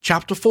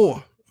chapter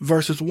 4,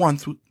 verses 1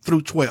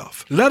 through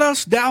 12. Let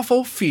us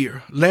therefore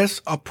fear,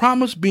 lest a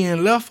promise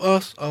being left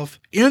us of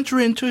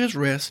entering into his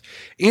rest,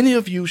 any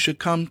of you should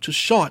come to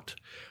short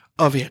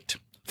of it.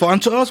 For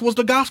unto us was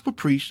the gospel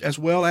preached, as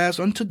well as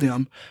unto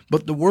them,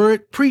 but the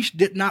word preached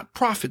did not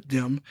profit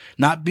them,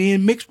 not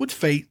being mixed with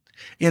faith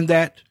in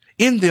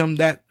them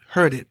that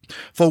heard it.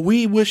 For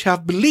we which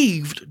have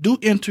believed do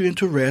enter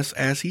into rest,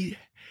 as he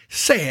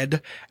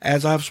said,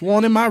 as I have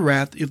sworn in my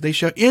wrath, if they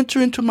shall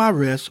enter into my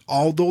rest,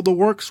 although the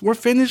works were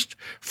finished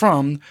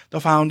from the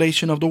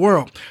foundation of the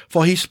world.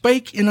 For he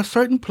spake in a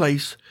certain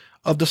place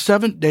of the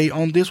seventh day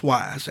on this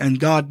wise, and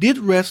God did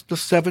rest the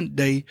seventh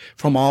day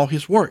from all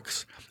his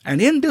works.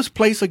 And in this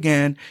place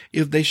again,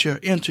 if they shall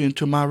enter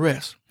into my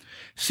rest.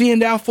 Seeing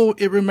therefore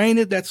it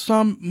remaineth that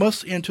some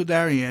must enter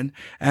therein,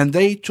 and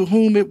they to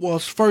whom it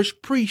was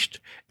first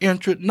preached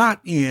entered not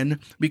in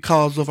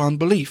because of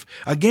unbelief.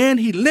 Again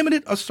he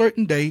limited a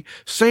certain day,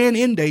 saying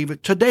in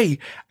David, today,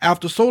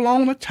 after so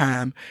long a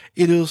time,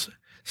 it is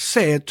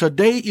said,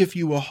 today if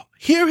you will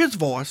hear his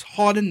voice,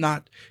 harden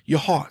not your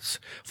hearts.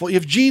 For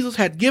if Jesus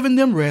had given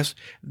them rest,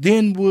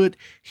 then would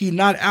he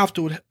not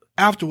afterward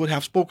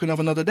have spoken of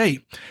another day.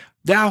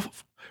 Thou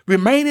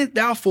remaineth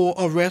therefore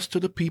a rest to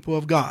the people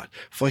of God.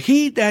 For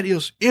he that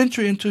is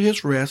entered into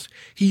his rest,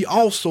 he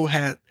also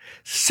had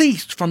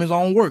ceased from his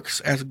own works,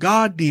 as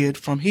God did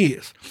from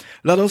his.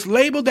 Let us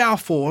labor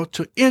therefore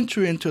to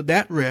enter into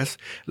that rest,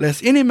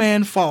 lest any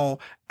man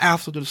fall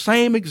after the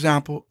same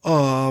example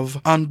of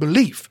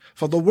unbelief.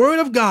 For the word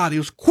of God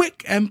is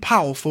quick and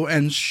powerful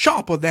and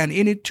sharper than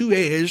any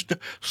two-edged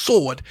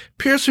sword,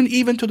 piercing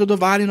even to the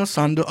dividing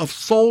asunder of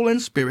soul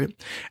and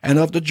spirit, and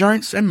of the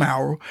joints and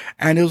marrow,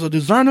 and is a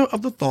discerner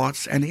of the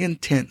thoughts and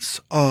intents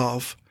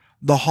of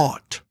the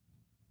heart.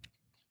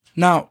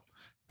 Now,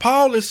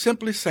 Paul is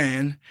simply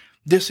saying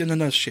this in a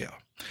nutshell.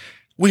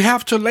 We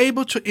have to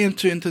labor to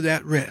enter into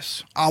that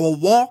rest. Our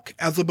walk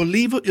as a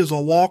believer is a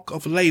walk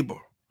of labor.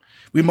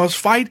 We must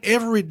fight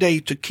every day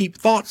to keep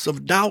thoughts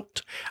of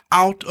doubt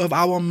out of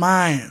our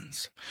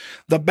minds.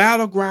 The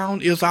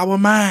battleground is our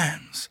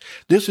minds.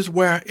 This is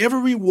where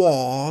every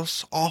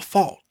wars are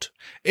fought.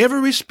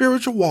 Every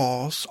spiritual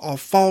wars are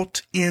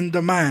fought in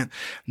the mind.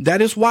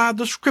 That is why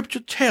the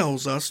scripture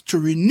tells us to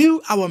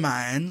renew our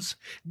minds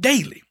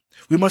daily.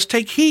 We must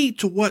take heed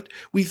to what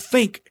we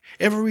think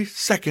every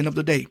second of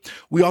the day.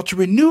 We ought to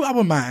renew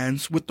our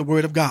minds with the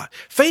word of God.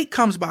 Faith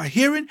comes by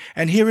hearing,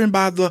 and hearing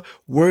by the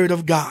word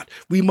of God.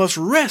 We must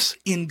rest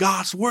in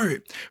God's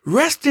word.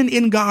 Resting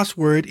in God's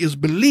word is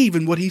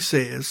believing what he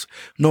says,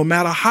 no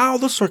matter how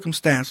the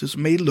circumstances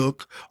may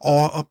look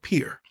or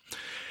appear.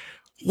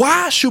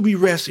 Why should we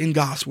rest in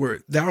God's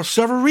word? There are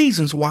several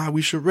reasons why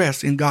we should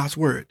rest in God's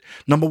word.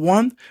 Number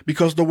one,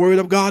 because the word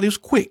of God is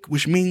quick,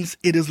 which means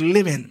it is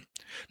living.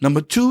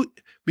 Number two,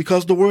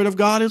 because the word of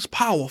God is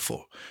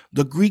powerful.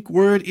 The Greek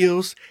word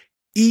is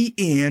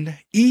energes,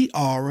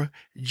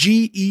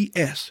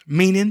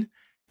 meaning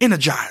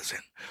energizing.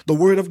 The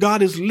word of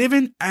God is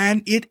living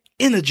and it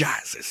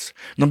energizes.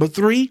 Number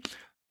three,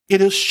 it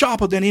is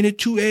sharper than any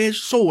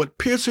two-edged sword,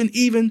 piercing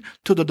even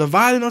to the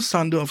dividing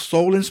asunder of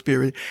soul and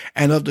spirit,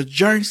 and of the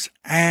joints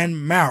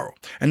and marrow.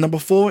 And number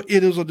four,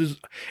 it is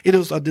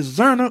a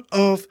discerner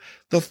of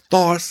the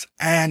thoughts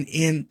and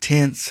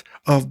intents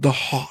of the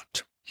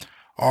heart.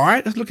 All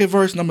right, let's look at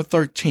verse number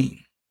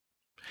 13.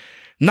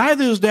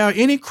 Neither is there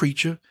any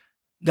creature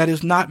that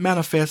is not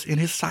manifest in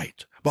his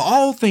sight, but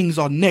all things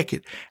are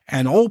naked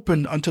and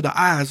opened unto the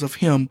eyes of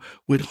him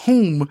with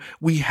whom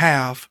we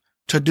have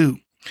to do.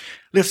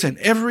 Listen,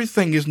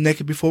 everything is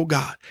naked before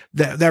God.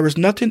 There is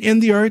nothing in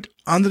the earth,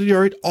 under the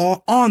earth,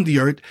 or on the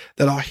earth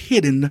that are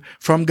hidden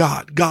from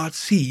God. God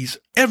sees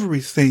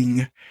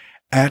everything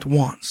at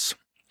once.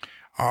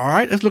 All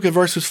right, let's look at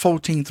verses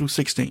 14 through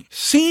 16.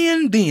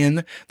 Seeing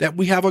then that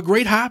we have a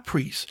great high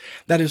priest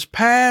that is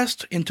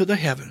passed into the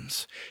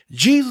heavens,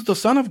 Jesus the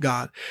Son of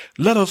God,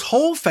 let us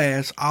hold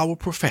fast our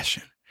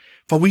profession.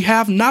 For we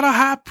have not a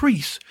high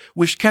priest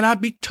which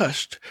cannot be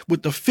touched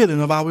with the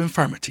feeling of our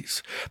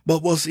infirmities,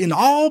 but was in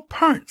all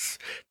points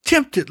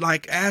tempted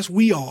like as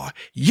we are,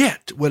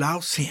 yet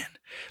without sin.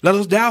 Let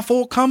us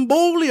therefore come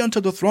boldly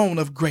unto the throne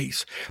of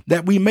grace,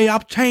 that we may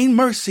obtain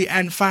mercy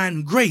and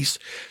find grace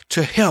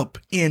to help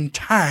in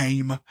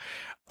time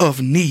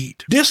of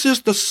need. This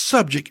is the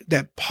subject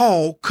that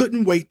Paul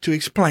couldn't wait to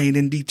explain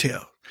in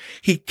detail.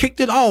 He kicked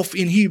it off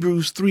in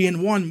Hebrews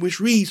 3:1, which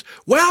reads,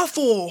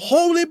 Wherefore,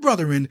 holy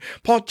brethren,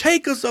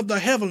 partakers of the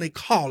heavenly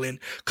calling,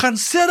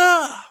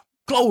 consider,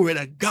 glory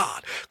to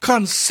God,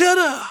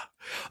 consider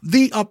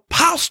the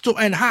apostle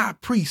and high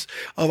priest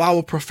of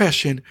our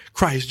profession,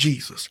 Christ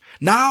Jesus.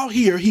 Now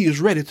here he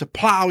is ready to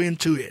plow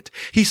into it.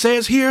 He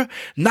says here,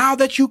 now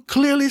that you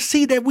clearly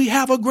see that we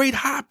have a great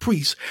high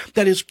priest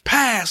that is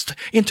passed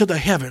into the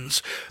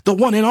heavens, the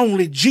one and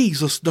only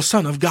Jesus, the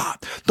Son of God,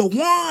 the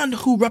one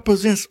who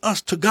represents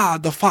us to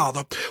God the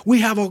Father.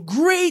 We have a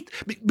great,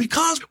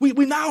 because we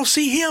now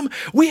see him,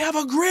 we have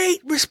a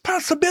great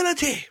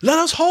responsibility. Let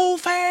us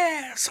hold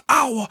fast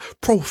our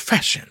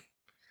profession.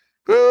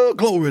 Oh,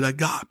 glory to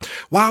God.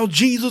 While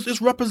Jesus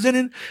is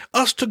representing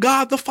us to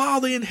God the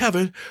Father in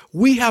heaven,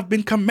 we have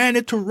been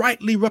commanded to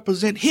rightly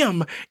represent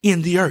him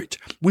in the earth.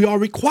 We are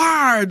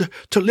required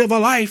to live a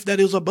life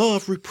that is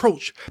above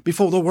reproach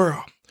before the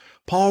world.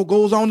 Paul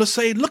goes on to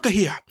say, look at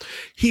here,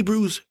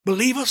 Hebrews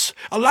believers,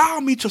 allow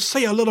me to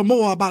say a little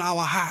more about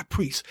our high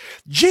priest.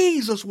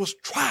 Jesus was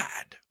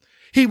tried.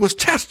 He was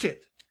tested.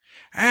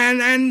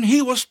 And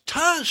he was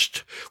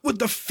touched with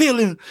the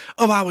feeling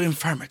of our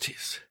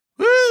infirmities.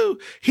 Woo!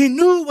 He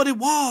knew what it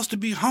was to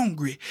be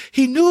hungry.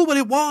 He knew what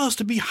it was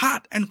to be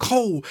hot and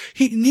cold.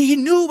 He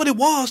knew what it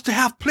was to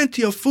have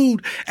plenty of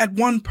food at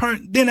one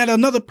point, then at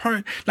another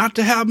point not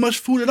to have much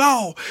food at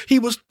all. He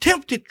was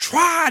tempted,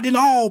 tried in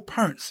all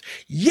points,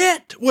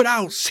 yet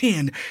without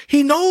sin.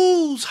 He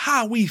knows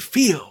how we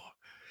feel.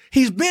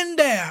 He's been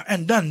there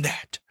and done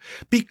that.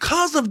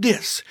 Because of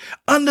this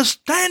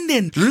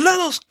understanding, let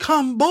us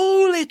come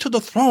boldly to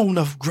the throne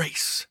of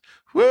grace.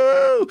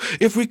 Woo!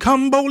 If we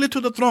come boldly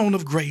to the throne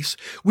of grace,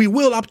 we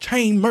will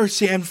obtain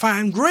mercy and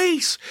find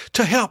grace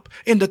to help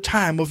in the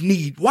time of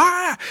need.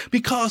 Why?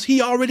 Because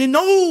he already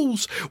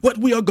knows what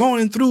we are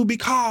going through,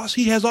 because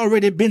he has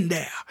already been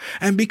there.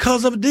 And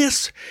because of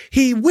this,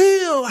 he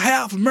will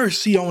have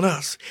mercy on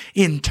us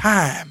in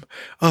time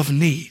of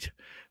need.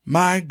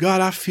 My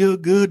God, I feel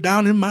good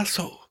down in my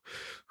soul.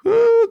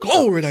 Woo!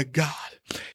 Glory to God.